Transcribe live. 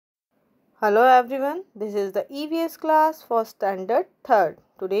Hello everyone, this is the EVS class for Standard 3rd.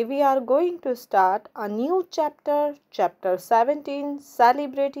 Today we are going to start a new chapter, chapter 17,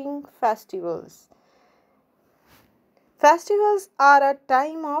 Celebrating Festivals. Festivals are a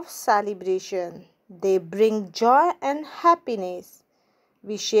time of celebration. They bring joy and happiness.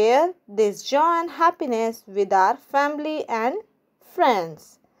 We share this joy and happiness with our family and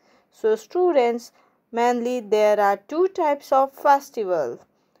friends. So students, mainly there are two types of festivals: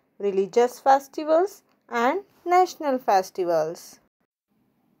 religious festivals and national festivals.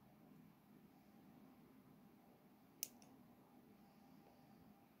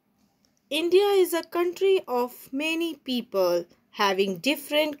 India is a country of many people having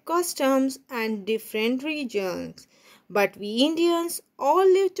different customs and different regions. But we Indians all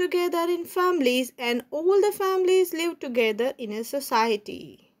live together in families, and all the families live together in a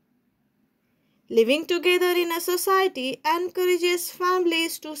society. Living together in a society encourages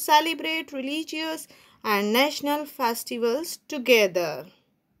families to celebrate religious and national festivals together.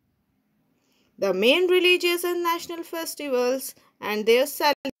 The main religious and national festivals and their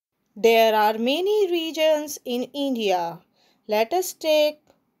celebrations. There are many regions in India. Let us take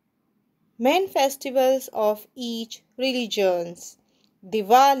main festivals of each religions.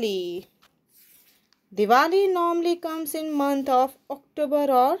 Diwali. Diwali normally comes in month of October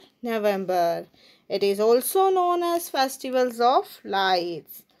or November. It is also known as festivals of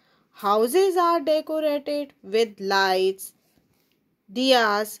lights. Houses are decorated with lights,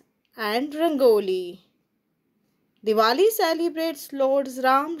 diyas and rangoli. Diwali celebrates Lord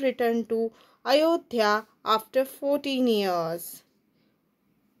Ram's return to Ayodhya after 14 years.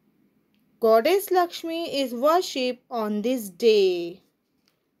 Goddess Lakshmi is worshipped on this day.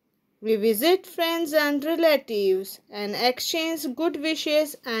 We visit friends and relatives and exchange good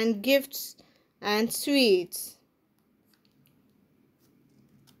wishes and gifts and sweets.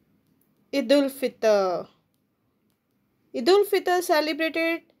 Eid Fitr. Eid Fitr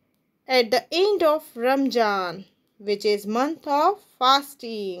celebrated at the end of Ramjan, which is month of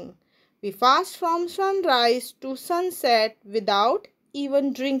fasting. We fast from sunrise to sunset without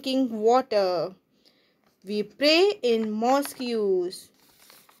even drinking water. We pray in mosques.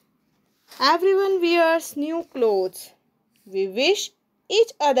 Everyone wears new clothes. We wish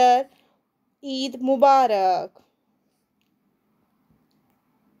each other Eid Mubarak.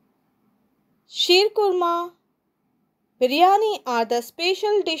 Sheer Kurma, biryani are the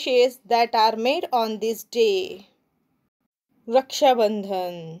special dishes that are made on this day. Raksha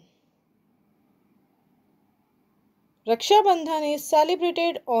Bandhan. Raksha Bandhan is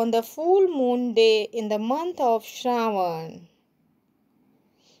celebrated on the full moon day in the month of Shravan.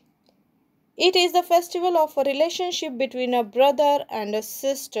 It is the festival of a relationship between a brother and a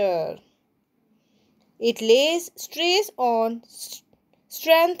sister. It lays stress on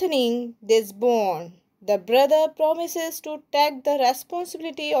strengthening this bond. The brother promises to take the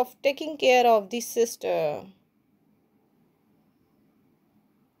responsibility of taking care of the sister,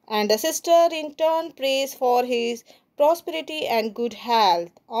 and the sister in turn prays for his prosperity and good health.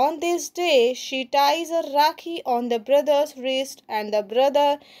 On this day, she ties a rakhi on the brother's wrist, and the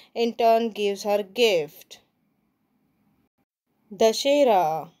brother in turn gives her gift.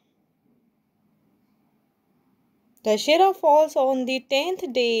 Dashera. Dashera falls on the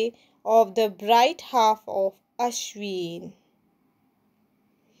 10th day of the bright half of Ashwin.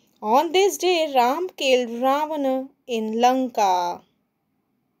 On this day, Ram killed Ravana in Lanka.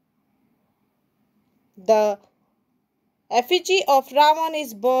 The effigy of Ravan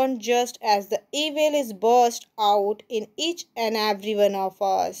is burned just as the evil is burst out in each and every one of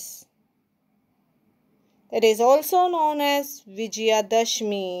us. It is also known as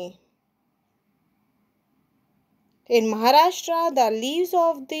Vijayadashmi. In Maharashtra, the leaves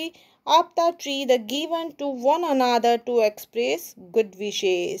of the apta tree are given to one another to express good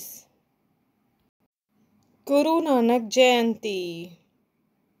wishes. Guru Nanak Jayanti.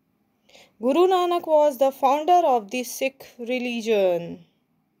 Guru Nanak was the founder of the Sikh religion.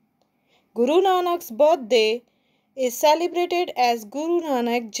 Guru Nanak's birthday is celebrated as Guru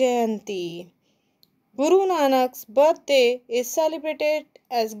Nanak Jayanti. Guru Nanak's birthday is celebrated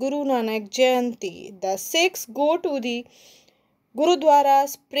as Guru Nanak Jayanti. The Sikhs go to the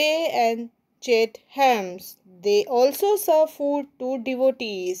Gurudwaras, pray and chant hymns. They also serve food to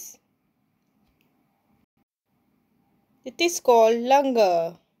devotees. It is called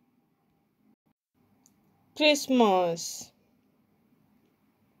Langar. Christmas.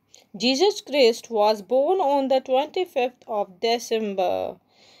 Jesus Christ was born on the 25th of December.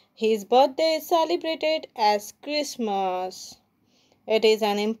 His birthday is celebrated as Christmas. It is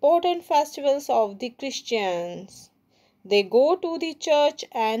an important festival of the Christians. They go to the church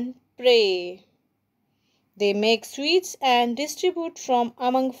and pray. They make sweets and distribute from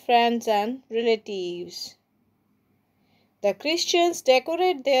among friends and relatives. The Christians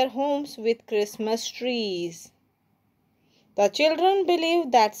decorate their homes with Christmas trees. The children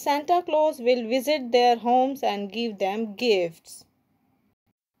believe that Santa Claus will visit their homes and give them gifts.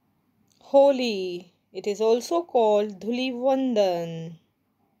 Holi. It is also called Dhulivandan.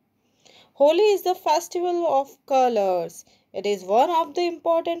 Holi is the festival of colors. It is one of the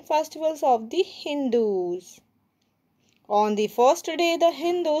important festivals of the Hindus. On the first day, the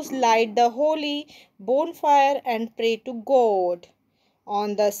Hindus light the holy bonfire and pray to God.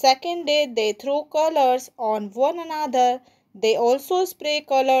 On the second day, they throw colors on one another. They also spray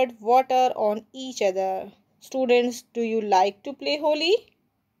colored water on each other. Students, do you like to play Holi?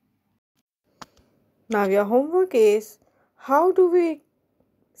 Now, your homework is, how do we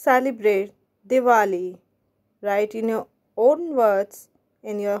celebrate Diwali? Write in your own words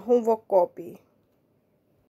in your homework copy.